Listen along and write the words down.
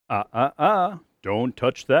Don't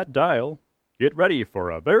touch that dial. Get ready for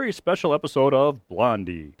a very special episode of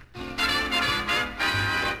Blondie.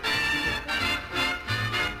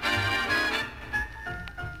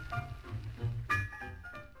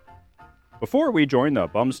 Before we join the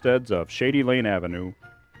Bumsteads of Shady Lane Avenue,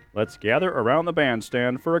 let's gather around the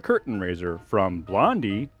bandstand for a curtain raiser from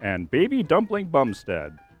Blondie and Baby Dumpling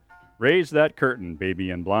Bumstead. Raise that curtain,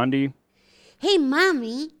 Baby and Blondie. Hey,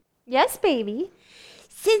 Mommy. Yes, baby.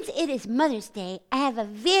 Since it is Mother's Day, I have a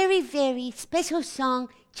very, very special song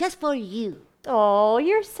just for you. Oh,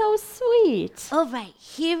 you're so sweet. All right,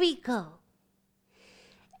 here we go.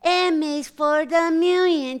 M is for the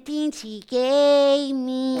million things she gave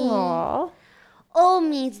me. Aw. O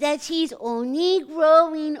means that she's only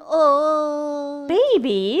growing old.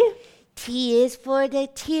 Baby. T is for the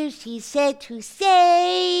tears she shed to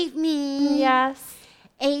save me. Yes.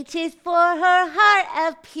 H is for her heart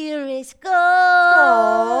of purest gold.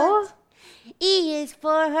 Aw. E is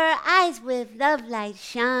for her eyes with love light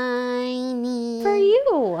shining. For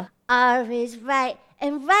you. R is right,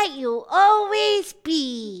 and right you'll always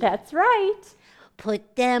be. That's right.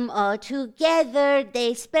 Put them all together,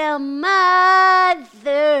 they spell mother.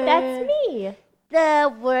 That's me.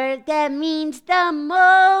 The word that means the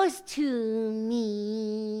most to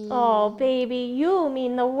me. Oh, baby, you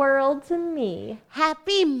mean the world to me.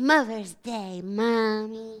 Happy Mother's Day,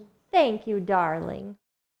 Mommy. Thank you, darling.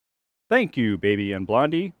 Thank you, Baby and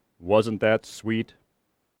Blondie. Wasn't that sweet?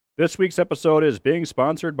 This week's episode is being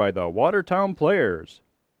sponsored by the Watertown Players,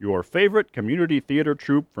 your favorite community theater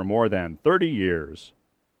troupe for more than 30 years.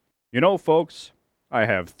 You know, folks, I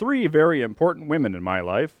have 3 very important women in my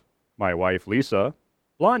life. My wife, Lisa,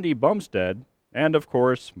 Blondie Bumstead, and, of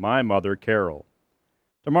course, my mother, Carol.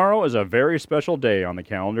 Tomorrow is a very special day on the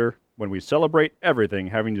calendar when we celebrate everything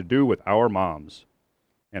having to do with our moms.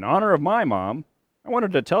 In honor of my mom, I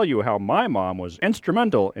wanted to tell you how my mom was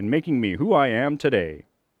instrumental in making me who I am today.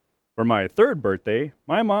 For my 3rd birthday,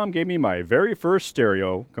 my mom gave me my very first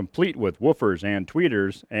stereo, complete with woofers and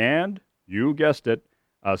tweeters, and, you guessed it,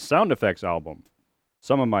 a sound effects album.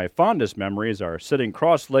 Some of my fondest memories are sitting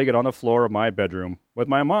cross-legged on the floor of my bedroom with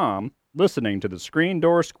my mom, listening to the screen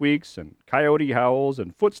door squeaks and coyote howls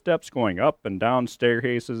and footsteps going up and down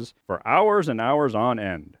staircases for hours and hours on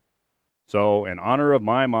end. So, in honor of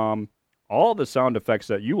my mom, all the sound effects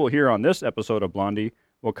that you will hear on this episode of Blondie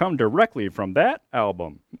will come directly from that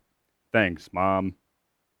album. Thanks, Mom.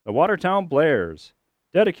 The Watertown Players,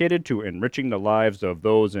 dedicated to enriching the lives of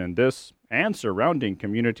those in this and surrounding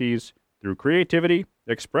communities through creativity,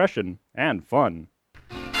 expression, and fun.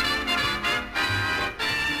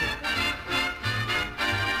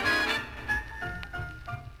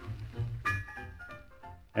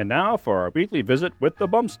 And now for our weekly visit with the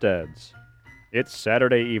Bumsteads. It's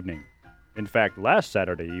Saturday evening. In fact, last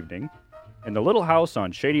Saturday evening, in the little house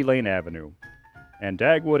on Shady Lane Avenue. And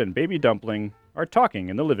Dagwood and Baby Dumpling are talking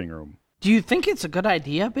in the living room. Do you think it's a good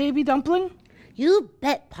idea, Baby Dumpling? You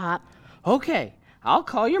bet, Pop. Okay, I'll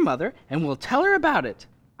call your mother and we'll tell her about it.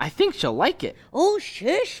 I think she'll like it. Oh,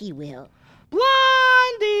 sure she will.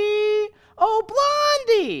 Blondie! Oh,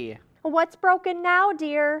 Blondie! What's broken now,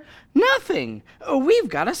 dear? Nothing. We've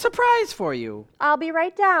got a surprise for you. I'll be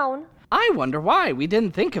right down. I wonder why we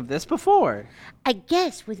didn't think of this before. I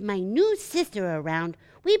guess with my new sister around,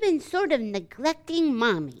 we've been sort of neglecting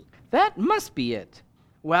Mommy. That must be it.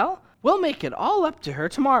 Well, we'll make it all up to her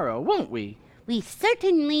tomorrow, won't we? We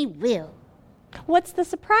certainly will. What's the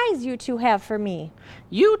surprise you two have for me?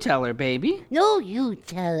 You tell her, baby. No, you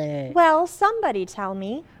tell her. Well, somebody tell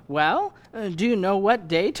me. Well, do you know what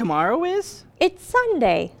day tomorrow is? It's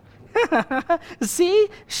Sunday. See,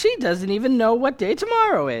 she doesn't even know what day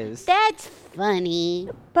tomorrow is. That's funny.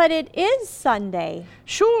 But it is Sunday.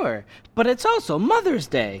 Sure, but it's also Mother's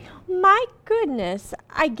Day. My goodness,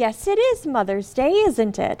 I guess it is Mother's Day,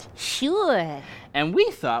 isn't it? Sure. And we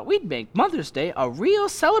thought we'd make Mother's Day a real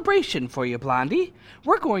celebration for you, Blondie.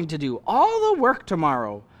 We're going to do all the work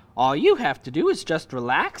tomorrow. All you have to do is just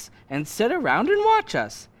relax and sit around and watch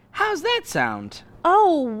us. How's that sound?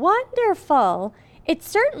 Oh, wonderful. It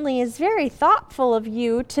certainly is very thoughtful of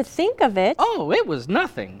you to think of it. Oh, it was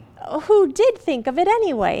nothing. Who did think of it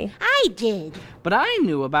anyway? I did. But I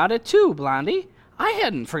knew about it too, Blondie. I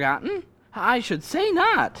hadn't forgotten. I should say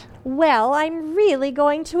not. Well, I'm really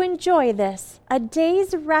going to enjoy this. A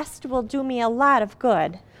day's rest will do me a lot of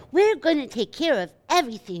good. We're going to take care of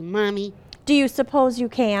everything, Mommy. Do you suppose you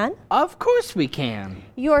can? Of course we can.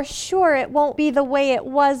 You're sure it won't be the way it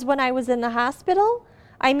was when I was in the hospital?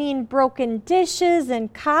 I mean, broken dishes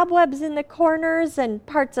and cobwebs in the corners and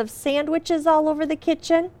parts of sandwiches all over the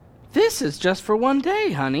kitchen. This is just for one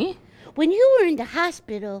day, honey. When you were in the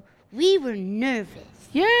hospital, we were nervous.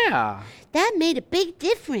 Yeah, That made a big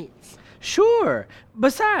difference. sure.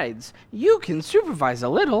 Besides, you can supervise a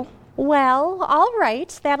little. Well, all right,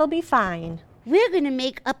 that'll be fine. We're going to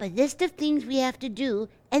make up a list of things we have to do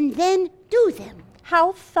and then do them.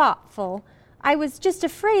 How thoughtful. I was just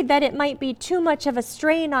afraid that it might be too much of a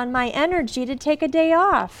strain on my energy to take a day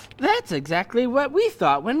off. That's exactly what we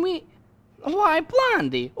thought when we... Why,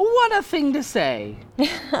 Blondie, what a thing to say.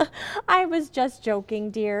 I was just joking,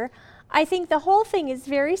 dear. I think the whole thing is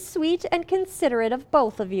very sweet and considerate of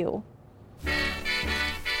both of you.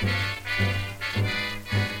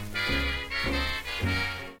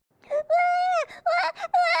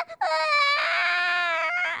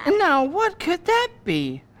 Now, what could that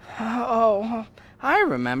be? Oh, I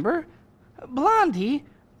remember. Blondie.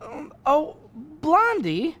 Oh,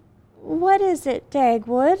 Blondie. What is it,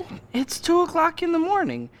 Dagwood? It's 2 o'clock in the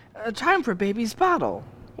morning. Time for baby's bottle.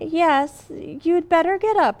 Yes, you'd better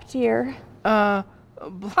get up, dear.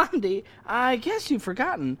 Blondie, I guess you've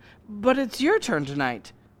forgotten, but it's your turn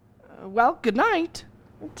tonight. Well, good night.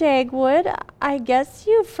 Dagwood, I guess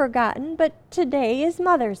you've forgotten, but today is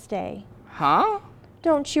Mother's Day. Huh?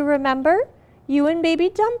 Don't you remember? You and Baby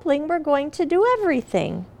Dumpling were going to do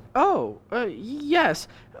everything. Oh, yes.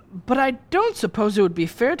 But I don't suppose it would be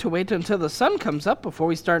fair to wait until the sun comes up before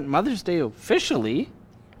we start Mother's Day officially.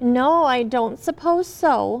 No, I don't suppose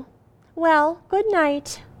so. Well, good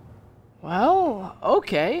night. Well,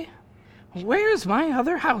 okay. Where's my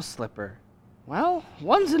other house slipper? Well,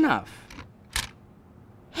 one's enough.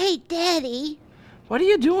 Hey, Daddy, What are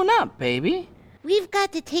you doing up, baby? we've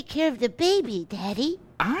got to take care of the baby, Daddy.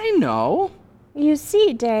 I know. You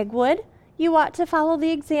see, Dagwood, you ought to follow the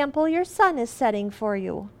example your son is setting for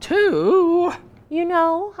you. 2. You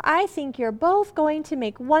know, I think you're both going to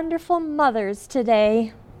make wonderful mothers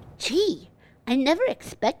today. Gee, I never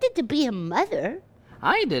expected to be a mother.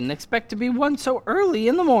 I didn't expect to be one so early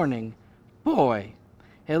in the morning. Boy,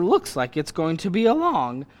 it looks like it's going to be a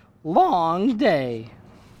long, long day.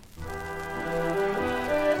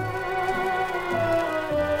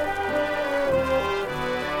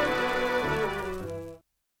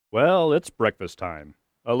 Well, it's breakfast time.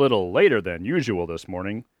 A little later than usual this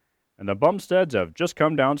morning, and the Bumsteads have just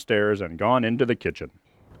come downstairs and gone into the kitchen.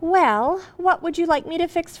 Well, what would you like me to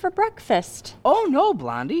fix for breakfast? Oh, no,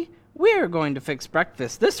 Blondie. We're going to fix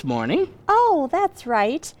breakfast this morning. Oh, that's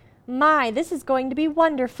right. My, this is going to be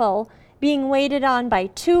wonderful, being waited on by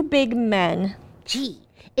 2 big men. Gee,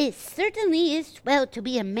 it certainly is swell to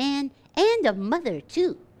be a man and a mother,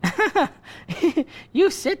 too. You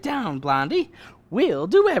sit down, Blondie. We'll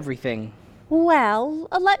do everything. Well,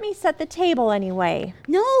 let me set the table anyway.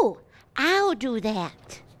 No, I'll do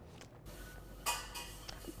that.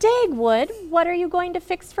 Dagwood, what are you going to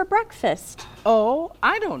fix for breakfast? Oh,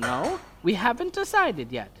 I don't know. We haven't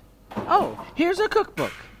decided yet. Oh, here's a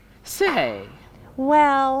cookbook. Say,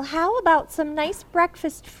 Well, how about some nice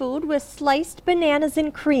breakfast food with sliced bananas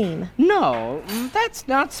and cream? no, that's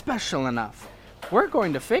not special enough. We're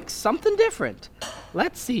going to fix something different.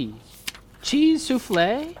 Let's see. Cheese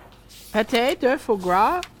soufflé, pâté de foie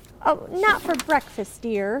gras, Oh, not for breakfast,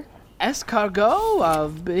 dear. escargot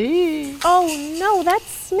of beef. Oh, no, that's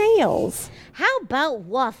snails. How about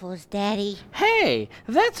waffles, Daddy? Hey,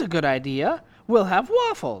 that's a good idea. We'll have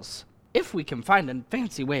waffles, if we can find a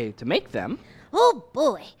fancy way to make them. Oh,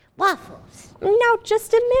 boy, waffles. Now,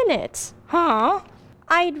 just a minute. Huh?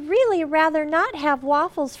 I'd really rather not have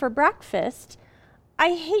waffles for breakfast.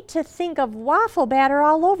 I hate to think of waffle batter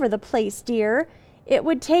all over the place, dear. It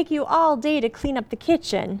would take you all day to clean up the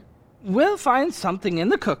kitchen. We'll find something in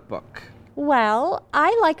the cookbook. Well,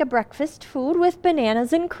 I like a breakfast food with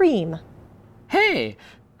bananas and cream. Hey,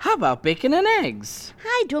 how about bacon and eggs?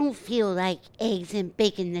 I don't feel like eggs and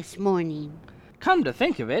bacon this morning. Come to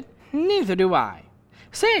think of it, neither do I.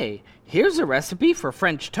 Say, here's a recipe for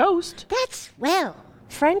French toast. That's swell.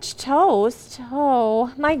 French toast?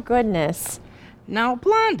 Oh, my goodness. Now,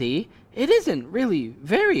 Blondie, it isn't really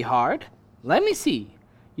very hard. Let me see.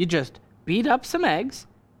 You just beat up some eggs,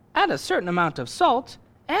 add a certain amount of salt,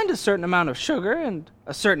 and a certain amount of sugar, and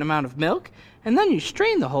a certain amount of milk, and then you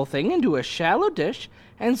strain the whole thing into a shallow dish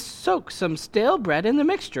and soak some stale bread in the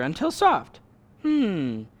mixture until soft.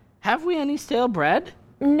 Have we any stale bread?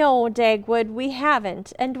 No, Dagwood, we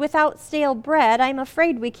haven't. And without stale bread, I'm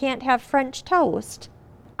afraid we can't have French toast.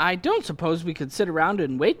 I don't suppose we could sit around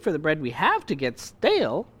and wait for the bread we have to get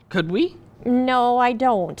stale, could we? No, I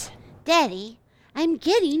don't. Daddy, I'm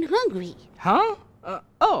getting hungry. Huh?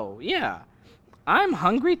 Oh, yeah. I'm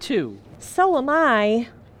hungry too. So am I.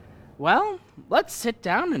 Well, let's sit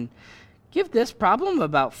down and Give this problem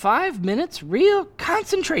about 5 minutes real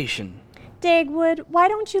concentration. Dagwood, why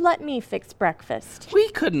don't you let me fix breakfast? We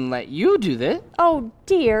couldn't let you do that. Oh,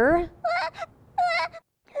 dear.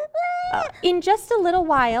 In just a little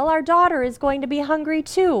while, our daughter is going to be hungry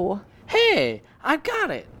too. Hey, I got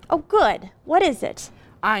it. Oh, good. What is it?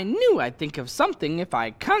 I knew I'd think of something if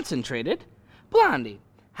I concentrated. Blondie,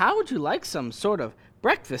 how would you like some sort of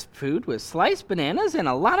breakfast food with sliced bananas and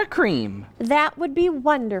a lot of cream? That would be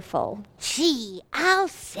wonderful. Gee, I'll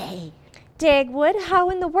say. Dagwood, how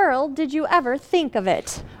in the world did you ever think of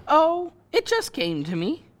it? Oh, it just came to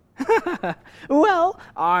me. Well,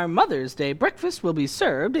 our Mother's Day breakfast will be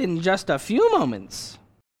served in just a few moments.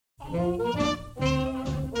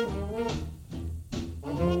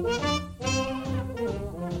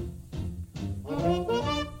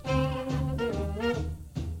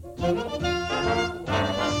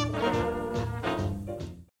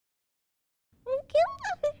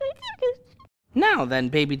 Now then,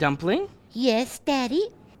 baby dumpling, Yes, Daddy?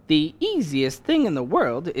 the easiest thing in the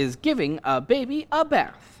world is giving a baby a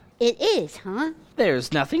bath. It is, huh?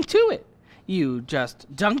 There's nothing to it. You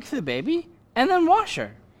just dunk the baby and then wash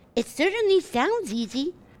her. It certainly sounds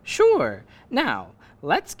easy. Sure. Now,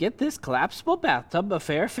 let's get this collapsible bathtub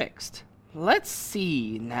affair fixed. Let's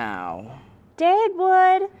see now.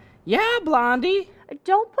 Dagwood, Yeah, Blondie?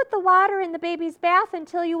 don't put the water in the baby's bath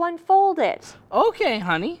until you unfold it. Okay,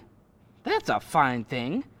 honey. That's a fine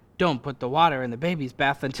thing. Don't put the water in the baby's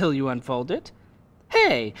bath until you unfold it.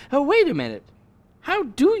 Hey, wait a minute. How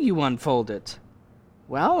do you unfold it?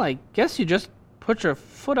 Well, I guess you just put your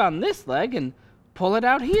foot on this leg and pull it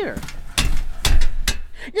out here.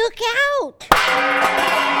 Look out!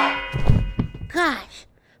 Gosh,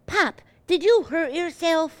 Pop, did you hurt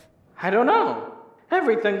yourself? I don't know.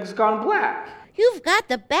 Everything's gone black. You've got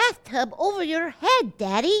the bathtub over your head,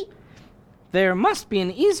 Daddy. There must be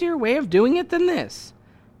an easier way of doing it than this.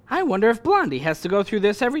 I wonder if Blondie has to go through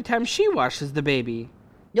this every time she washes the baby.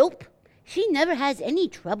 Nope, she never has any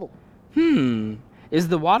trouble. Is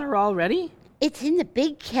the water all ready? It's in the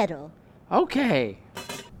big kettle. Okay.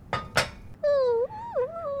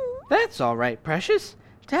 That's all right, Precious.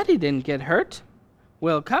 Daddy didn't get hurt.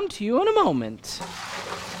 We'll come to you in a moment.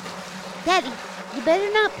 Daddy, you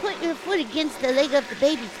better not put your foot against the leg of the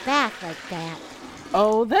baby's back like that.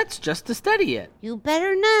 Oh, that's just to steady it. You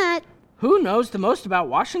better not. Who knows the most about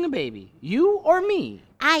washing a baby, you or me?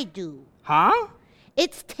 I do. Huh?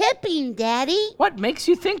 It's tipping, Daddy. What makes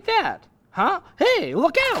you think that? Huh? Hey,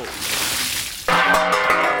 look out!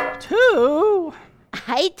 2.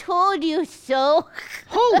 I told you so.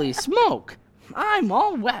 Holy smoke! I'm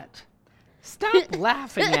all wet. Stop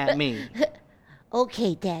laughing at me.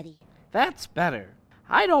 Okay, Daddy. That's better.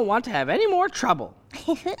 I don't want to have any more trouble.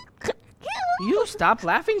 You stop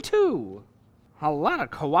laughing too. A lot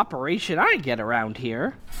of cooperation I get around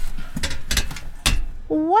here.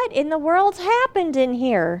 What in the world's happened in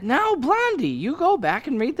here? Now, Blondie, you go back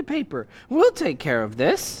and read the paper. We'll take care of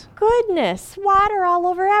this. Goodness, water all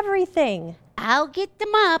over everything. I'll get the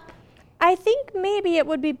mop. I think maybe it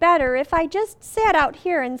would be better if I just sat out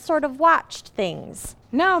here and sort of watched things.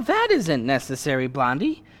 Now, that isn't necessary,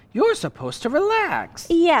 Blondie. You're supposed to relax.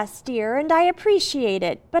 Yes, dear, and I appreciate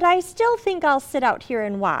it, but I still think I'll sit out here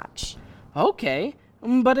and watch. Okay,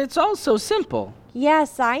 but it's all so simple.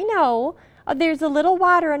 Yes, I know. There's a little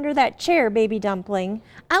water under that chair, baby dumpling.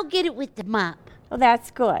 I'll get it with the mop. Oh,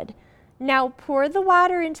 that's good. Now pour the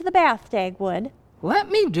water into the bath, Dagwood. Let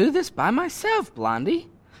me do this by myself, Blondie.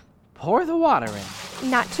 Pour the water in.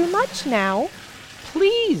 Not too much now.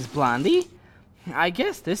 Please, Blondie. I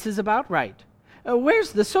guess this is about right.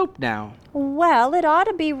 Where's the soap now? Well, it ought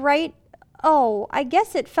to be right. Oh, I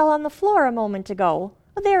guess it fell on the floor a moment ago.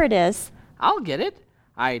 Oh, there it is. I'll get it.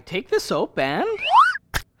 I take the soap and...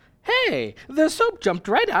 Hey, the soap jumped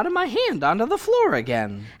right out of my hand onto the floor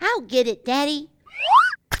again. I'll get it, Daddy.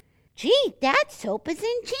 Gee, that soap is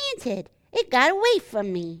enchanted. It got away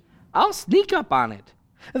from me. I'll sneak up on it.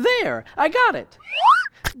 There, I got it.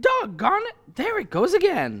 Doggone it, there it goes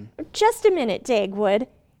again. Just a minute, Dagwood.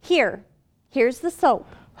 Here's the soap.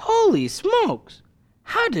 Holy smokes!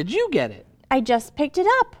 How did you get it? I just picked it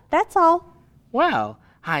up, that's all. Well,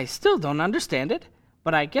 I still don't understand it,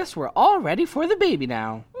 but I guess we're all ready for the baby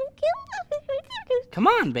now. Come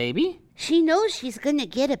on, baby. She knows she's gonna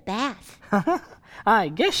get a bath. I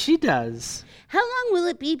guess she does. How long will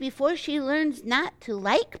it be before she learns not to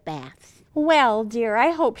like baths? Well, dear,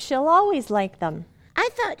 I hope she'll always like them. I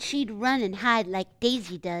thought she'd run and hide like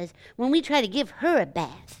Daisy does when we try to give her a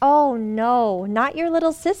bath. Oh, no, not your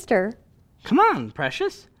little sister. Come on,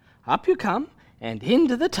 Precious. Up you come and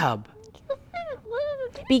into the tub.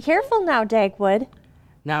 Be careful now, Dagwood.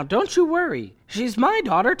 Now don't you worry. She's my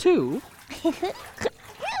daughter too.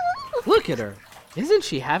 Look at her. Isn't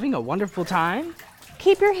she having a wonderful time?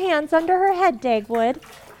 Keep your hands under her head, Dagwood.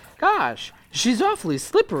 Gosh, she's awfully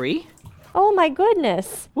slippery. Oh, my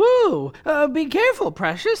goodness. Woo! Be careful,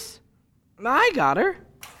 Precious. I got her.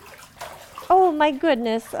 Oh, my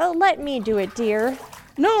goodness. Let me do it, dear.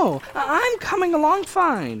 No, I'm coming along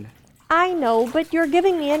fine. I know, but you're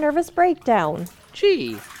giving me a nervous breakdown.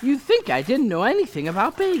 Gee, you'd think I didn't know anything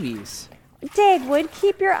about babies. Dagwood,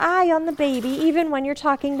 keep your eye on the baby even when you're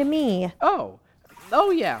talking to me.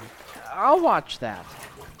 Oh yeah, I'll watch that.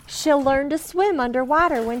 She'll learn to swim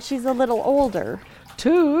underwater when she's a little older.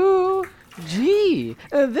 Gee,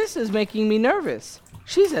 this is making me nervous.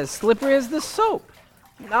 She's as slippery as the soap.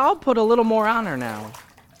 I'll put a little more on her now.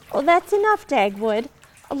 Well, that's enough, Dagwood.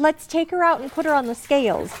 Let's take her out and put her on the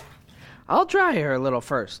scales. I'll dry her a little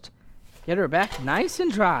first. Get her back nice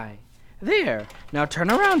and dry. There, now turn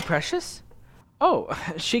around, Precious. Oh,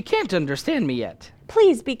 she can't understand me yet.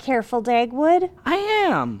 Please be careful, Dagwood. I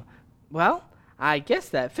am. Well, I guess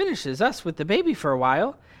that finishes us with the baby for a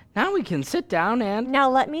while. Now we can sit down and... Now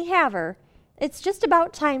let me have her. It's just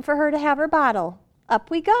about time for her to have her bottle. Up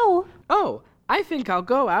we go. Oh, I think I'll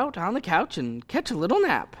go out on the couch and catch a little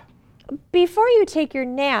nap. Before you take your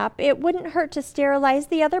nap, it wouldn't hurt to sterilize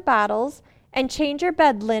the other bottles and change your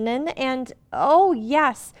bed linen and, oh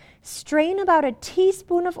yes, strain about a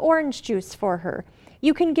teaspoon of orange juice for her.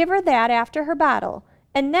 You can give her that after her bottle,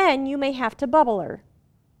 and then you may have to bubble her.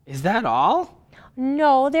 Is that all?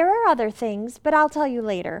 No, there are other things, but I'll tell you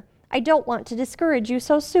later. I don't want to discourage you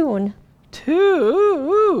so soon.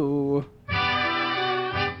 Two.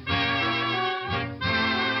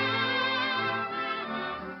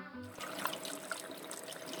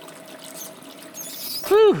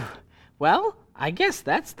 Whew. Well, I guess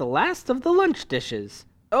that's the last of the lunch dishes.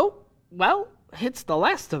 Oh, well, it's the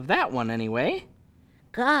last of that one anyway.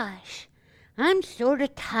 Gosh, I'm sort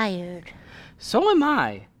of tired. So am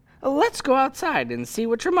I. Let's go outside and see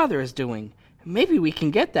what your mother is doing. Maybe we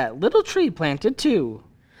can get that little tree planted too.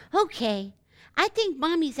 Okay, I think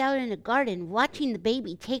Mommy's out in the garden watching the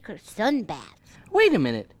baby take her sun bath. Wait a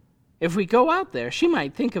minute. If we go out there, she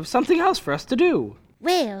might think of something else for us to do.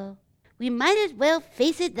 Well, we might as well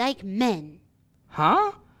face it like men.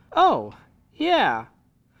 Huh? Oh, yeah.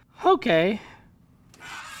 Okay.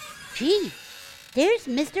 Gee, there's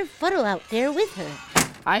Mr. Fuddle out there with her.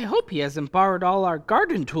 I hope he hasn't borrowed all our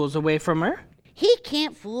garden tools away from her. He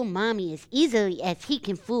can't fool Mommy as easily as he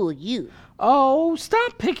can fool you. Oh,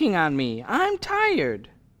 stop picking on me. I'm tired.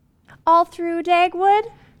 All through,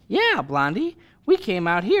 Dagwood? Yeah, Blondie. We came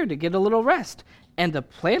out here to get a little rest and to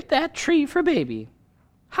plant that tree for baby.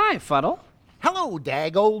 Hi, Fuddle. Hello,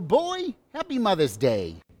 Dag, old boy. Happy Mother's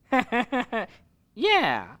Day.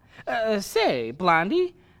 Yeah. Say,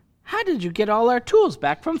 Blondie, how did you get all our tools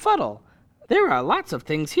back from Fuddle? There are lots of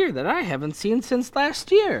things here that I haven't seen since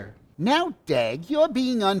last year. Now, Dag, you're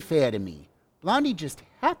being unfair to me. Blondie just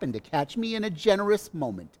happened to catch me in a generous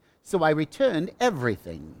moment, so I returned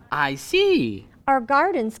everything. I see. Our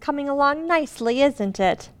garden's coming along nicely, isn't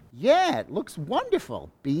it? Yeah, it looks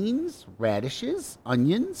wonderful. Beans, radishes,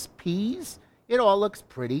 onions, peas. It all looks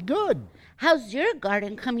pretty good. How's your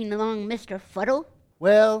garden coming along, Mr. Fuddle?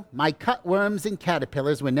 Well, my cutworms and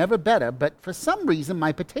caterpillars were never better, but for some reason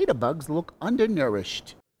my potato bugs look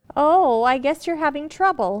undernourished. Oh, I guess you're having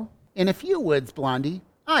trouble. In a few words, Blondie,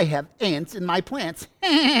 I have ants in my plants.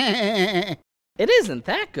 It isn't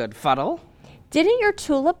that good, Fuddle. Didn't your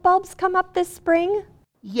tulip bulbs come up this spring?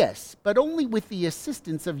 Yes, but only with the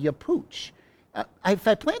assistance of your pooch. If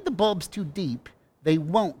I plant the bulbs too deep, they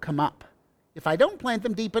won't come up. If I don't plant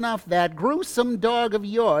them deep enough, that gruesome dog of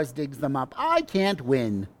yours digs them up. I can't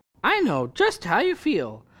win. I know just how you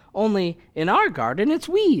feel. Only in our garden, it's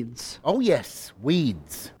weeds. Oh yes,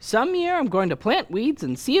 weeds. Some year I'm going to plant weeds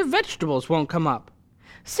and see if vegetables won't come up.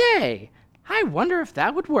 Say, I wonder if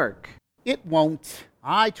that would work. It won't.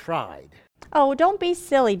 I tried. Oh, don't be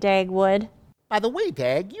silly, Dagwood. By the way,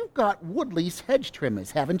 Dag, you've got Woodley's hedge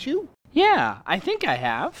trimmers, haven't you? Yeah, I think I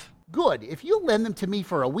have. Good. If you'll lend them to me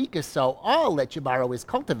for a week or so, I'll let you borrow his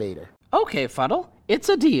cultivator. Okay, Fuddle, it's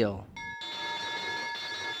a deal.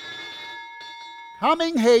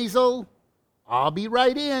 Coming, Hazel. I'll be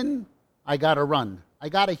right in. I gotta run. I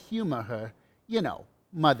gotta humor her. You know,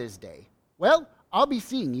 Mother's Day. Well, I'll be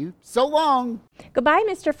seeing you. So long. Goodbye,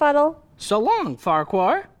 Mr. Fuddle. So long,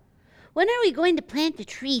 Farquhar. When are we going to plant the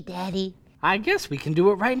tree, Daddy? I guess we can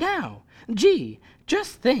do it right now. Gee,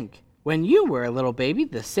 just think. When you were a little baby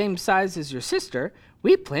the same size as your sister,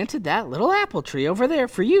 we planted that little apple tree over there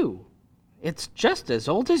for you. It's just as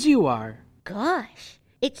old as you are. Gosh,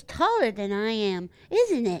 It's taller than I am,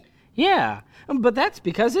 isn't it? Yeah, but that's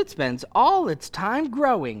because it spends all its time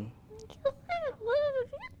growing.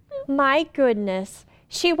 My goodness,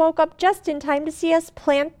 she woke up just in time to see us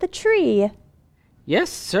plant the tree.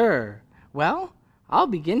 Yes, sir. Well, I'll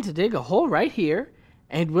begin to dig a hole right here,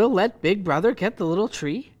 and we'll let Big Brother get the little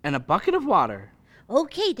tree and a bucket of water.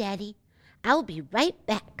 Okay, Daddy. I'll be right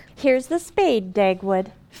back. Here's the spade,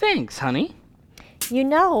 Dagwood. Thanks, honey. You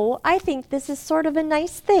know, I think this is sort of a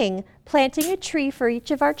nice thing, planting a tree for each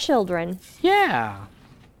of our children. Yeah.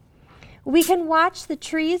 We can watch the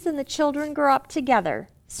trees and the children grow up together,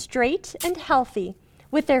 straight and healthy,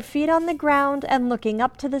 with their feet on the ground and looking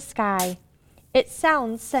up to the sky. It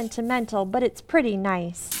sounds sentimental, but it's pretty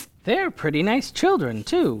nice. They're pretty nice children,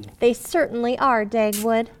 too. They certainly are,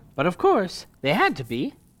 Dagwood. But of course, they had to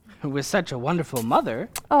be. With such a wonderful mother.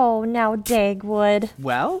 Oh, now, Dagwood.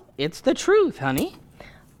 Well, it's the truth, honey.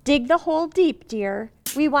 Dig the hole deep, dear.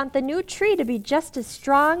 We want the new tree to be just as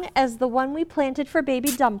strong as the one we planted for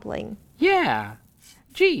Baby Dumpling. Yeah.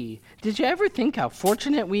 Gee, did you ever think how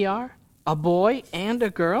fortunate we are? A boy and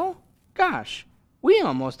a girl? Gosh, we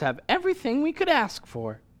almost have everything we could ask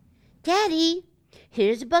for. Daddy,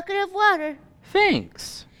 here's a bucket of water.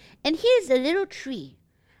 Thanks. And here's a little tree.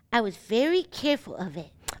 I was very careful of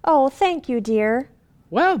it. Oh, thank you, dear.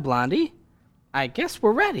 Well, Blondie, I guess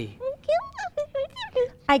we're ready.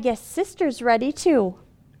 I guess Sister's ready, too.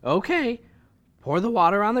 Okay. Pour the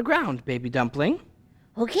water on the ground, Baby Dumpling.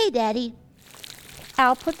 Okay, Daddy.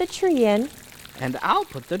 I'll put the tree in. And I'll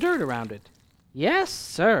put the dirt around it. Yes,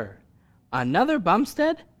 sir. Another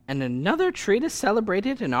Bumstead and another tree to celebrate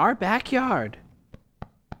it in our backyard.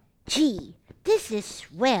 Gee, this is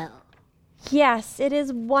swell. Yes, it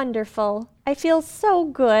is wonderful. I feel so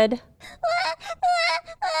good.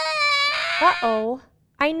 Uh-oh.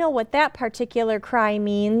 I know what that particular cry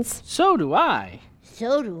means. So do I.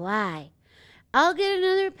 So do I. I'll get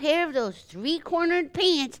another pair of those three-cornered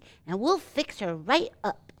pants and we'll fix her right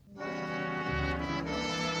up.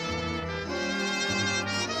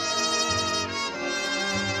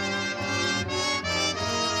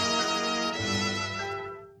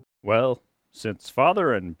 Well, since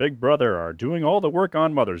Father and Big Brother are doing all the work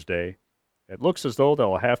on Mother's Day, it looks as though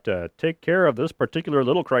they'll have to take care of this particular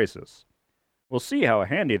little crisis. We'll see how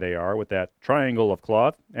handy they are with that triangle of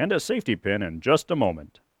cloth and a safety pin in just a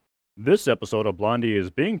moment. This episode of Blondie is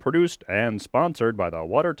being produced and sponsored by the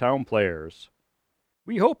Watertown Players.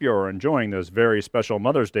 We hope you're enjoying this very special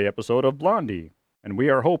Mother's Day episode of Blondie, and we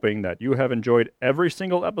are hoping that you have enjoyed every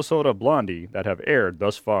single episode of Blondie that have aired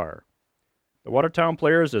thus far. The Watertown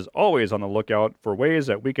Players is always on the lookout for ways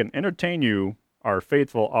that we can entertain you, our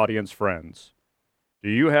faithful audience friends. Do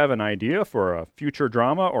you have an idea for a future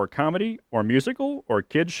drama or comedy or musical or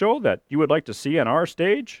kids show that you would like to see on our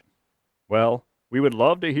stage? Well, we would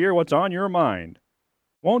love to hear what's on your mind.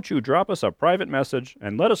 Won't you drop us a private message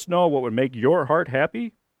and let us know what would make your heart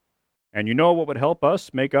happy? And you know what would help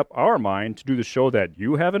us make up our mind to do the show that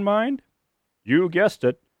you have in mind? You guessed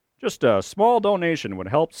it. Just a small donation would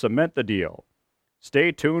help cement the deal.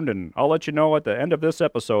 Stay tuned and I'll let you know at the end of this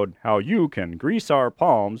episode how you can grease our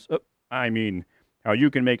palms, how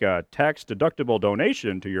you can make a tax-deductible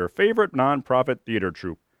donation to your favorite nonprofit theater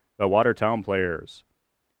troupe, the Watertown Players.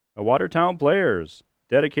 The Watertown Players,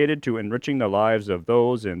 dedicated to enriching the lives of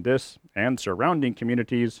those in this and surrounding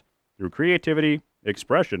communities through creativity,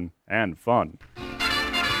 expression, and fun.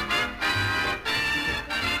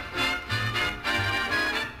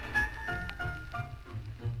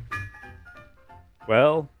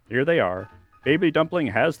 Well, here they are. Baby Dumpling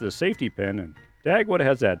has the safety pin, and Dagwood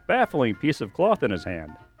has that baffling piece of cloth in his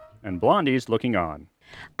hand. And Blondie's looking on.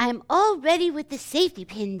 I'm all ready with the safety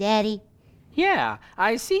pin, Daddy. Yeah,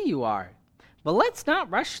 I see you are. But let's not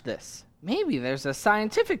rush this. Maybe there's a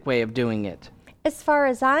scientific way of doing it. As far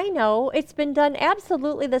as I know, it's been done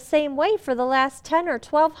absolutely the same way for the last 10 or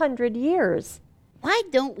 1200 years. Why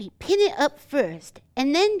don't we pin it up first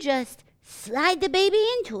and then just slide the baby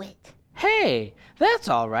into it? Hey, that's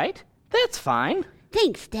all right. That's fine.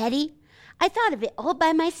 Thanks, Daddy. I thought of it all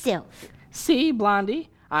by myself. See, Blondie,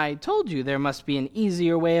 I told you there must be an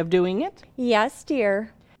easier way of doing it. Yes,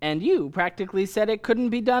 dear. And you practically said it couldn't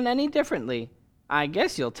be done any differently. I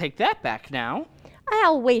guess you'll take that back now.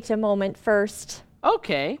 I'll wait a moment first.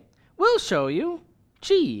 Okay, we'll show you.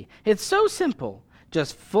 Gee, it's so simple.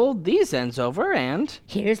 Just fold these ends over and...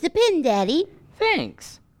 Here's the pin, Daddy.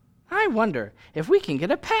 Thanks. I wonder if we can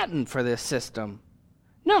get a patent for this system.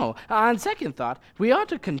 No, on second thought, we ought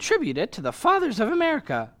to contribute it to the fathers of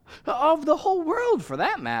America. Of the whole world, for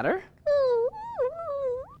that matter.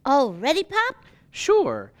 All ready, Pop?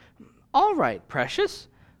 Sure. All right, Precious.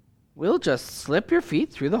 we'll just slip your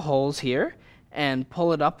feet through the holes here and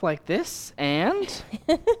pull it up like this and...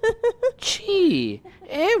 Gee,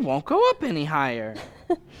 it won't go up any higher.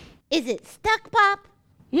 Is it stuck, Pop?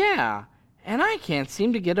 Yeah, and I can't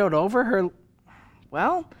seem to get it over her...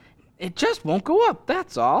 Well, it just won't go up,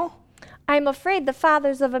 that's all. I'm afraid the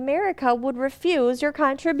Fathers of America would refuse your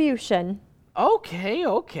contribution.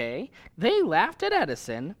 Okay. They laughed at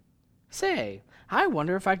Edison. Say, I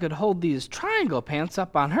wonder if I could hold these triangle pants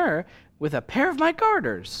up on her with a pair of my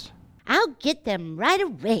garters. I'll get them right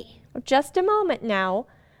away. Just a moment now.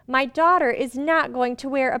 My daughter is not going to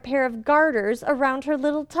wear a pair of garters around her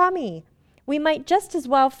little tummy. We might just as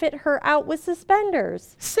well fit her out with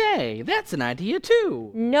suspenders. Say, that's an idea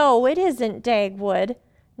too. No, it isn't, Dagwood.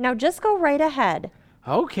 Now just go right ahead.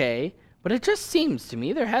 Okay, but it just seems to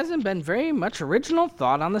me there hasn't been very much original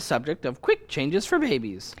thought on the subject of quick changes for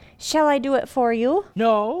babies. Shall I do it for you?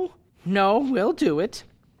 No, we'll do it.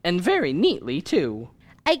 And very neatly too.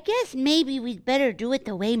 I guess maybe we'd better do it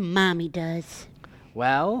the way Mommy does.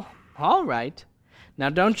 Well, all right. Now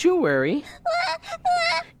don't you worry.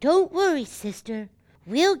 Don't worry, sister.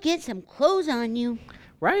 We'll get some clothes on you.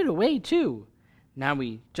 Right away, too. Now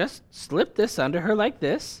we just slip this under her like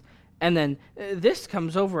this, and then this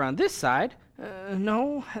comes over on this side.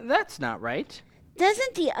 No, that's not right.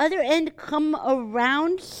 Doesn't the other end come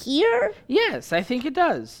around here? Yes, I think it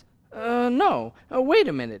does. No, wait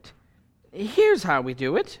a minute. Here's how we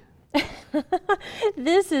do it.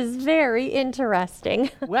 This is very interesting.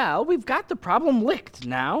 Well, we've got the problem licked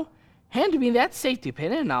now. Hand me that safety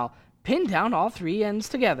pin and I'll pin down all three ends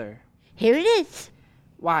together. Here it is.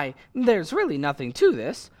 Why, there's really nothing to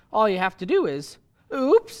this. All you have to do is...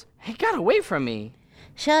 Oops, it got away from me.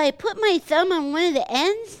 Shall I put my thumb on one of the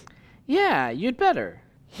ends? Yeah, you'd better.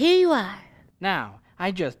 Here you are. Now,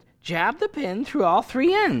 I just jab the pin through all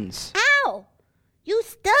three ends. Ow! You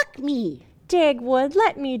stuck me. Dagwood,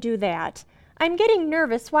 let me do that. I'm getting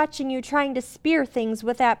nervous watching you trying to spear things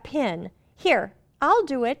with that pin. Here, I'll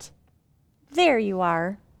do it. There you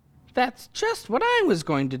are. That's just what I was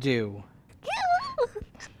going to do.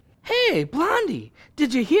 Hey, Blondie,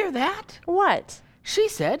 did you hear that? What? She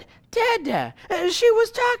said, Dada. She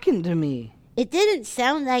was talking to me. It didn't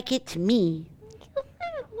sound like it to me.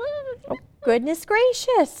 Goodness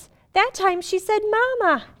gracious. That time she said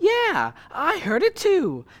Mama. Yeah, I heard it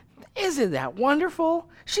too. Isn't that wonderful?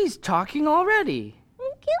 She's talking already.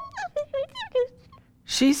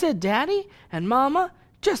 She said Daddy and Mama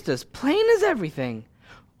just as plain as everything.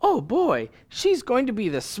 Oh boy, she's going to be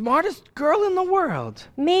the smartest girl in the world.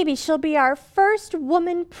 Maybe she'll be our first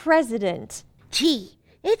woman president. Gee,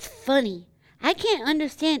 it's funny. I can't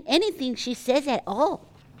understand anything she says at all.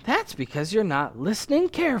 That's because you're not listening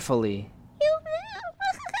carefully.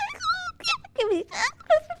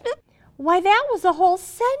 Why, that was a whole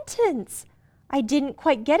sentence. I didn't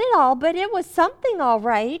quite get it all, but it was something all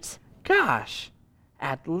right. Gosh,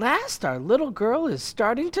 at last our little girl is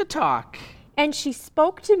starting to talk. And she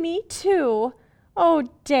spoke to me, too. Oh,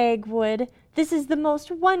 Dagwood, this is the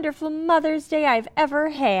most wonderful Mother's Day I've ever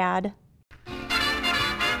had.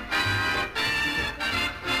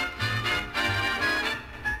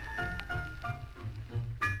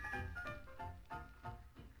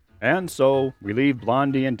 And so, we leave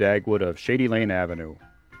Blondie and Dagwood of Shady Lane Avenue.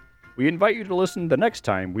 We invite you to listen the next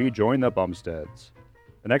time we join the Bumsteads.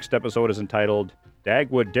 The next episode is entitled,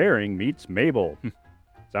 Dagwood Daring Meets Mabel.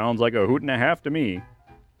 Sounds like a hoot and a half to me.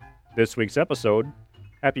 This week's episode,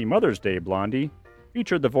 Happy Mother's Day, Blondie,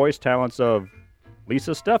 featured the voice talents of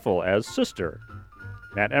Lisa Steffel as Sister,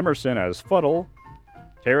 Matt Emerson as Fuddle,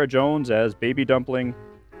 Tara Jones as Baby Dumpling,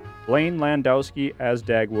 Blaine Landowski as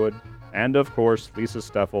Dagwood, and of course, Lisa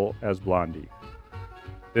Steffel as Blondie.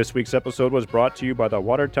 This week's episode was brought to you by the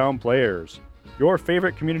Watertown Players, your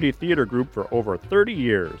favorite community theater group for over 30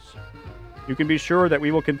 years. You can be sure that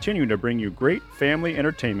we will continue to bring you great family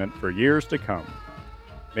entertainment for years to come.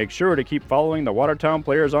 Make sure to keep following the Watertown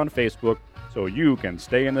Players on Facebook so you can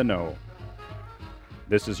stay in the know.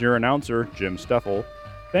 This is your announcer, Jim Steffel,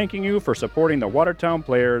 thanking you for supporting the Watertown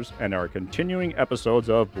Players and our continuing episodes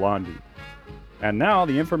of Blondie. And now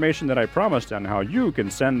the information that I promised on how you can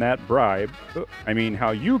send that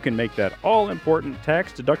how you can make that all-important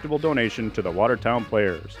tax-deductible donation to the Watertown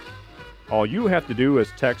Players. All you have to do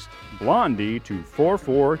is text Blondie to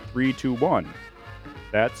 44321.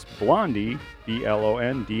 That's Blondie,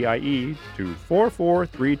 BLONDIE, to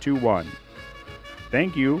 44321.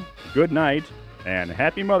 Thank you, good night, and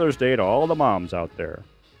happy Mother's Day to all the moms out there.